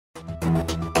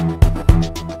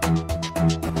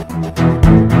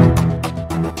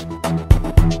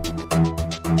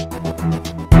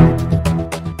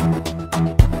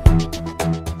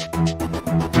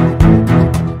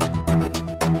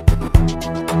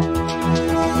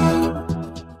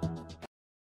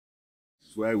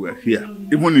why we are here,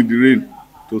 even in the rain,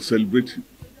 to celebrate him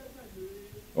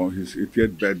on his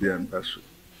 80th birthday anniversary.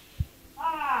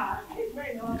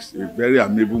 He's a very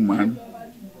amiable man.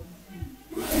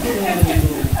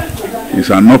 He's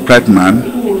an upright man.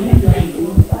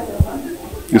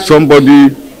 He's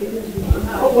somebody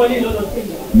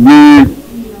we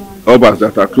Obas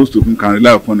that are close to him can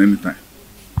rely upon anytime.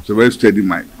 It's a very steady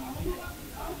mind.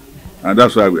 And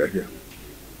that's why we are here.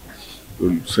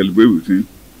 To celebrate with him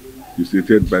his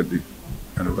 80th birthday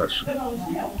anniversary.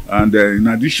 And in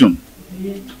addition,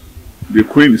 the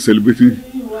Queen is celebrating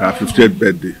her 50th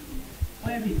birthday.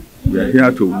 We are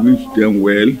here to wish them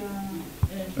well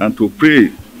and to pray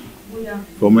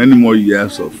for many more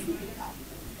years of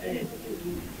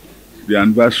the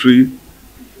anniversary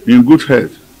in good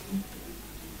health.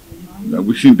 We are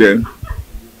wishing them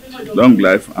long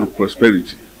life and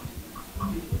prosperity.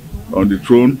 On the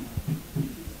throne,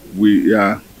 we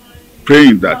are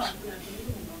praying that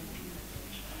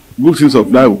good things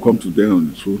of life will come to them on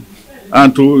the throne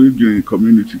and to the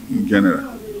community in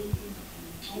general.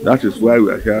 That is why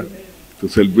we are here to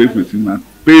celebrate with him and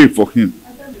pray for him.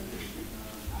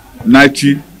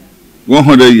 90,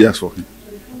 100 years for him.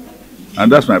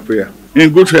 And that's my prayer.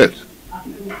 In good health.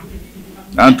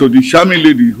 And to the charming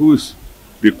lady who is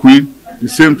the Queen, the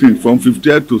same thing, from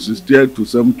 50th to 60th to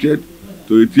 70th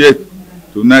to 80th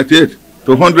to 98th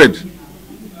to 100.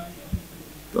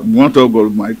 We want God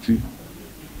Almighty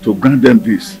to grant them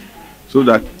this, so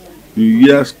that in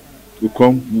years to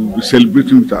come we will be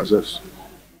celebrating with ourselves.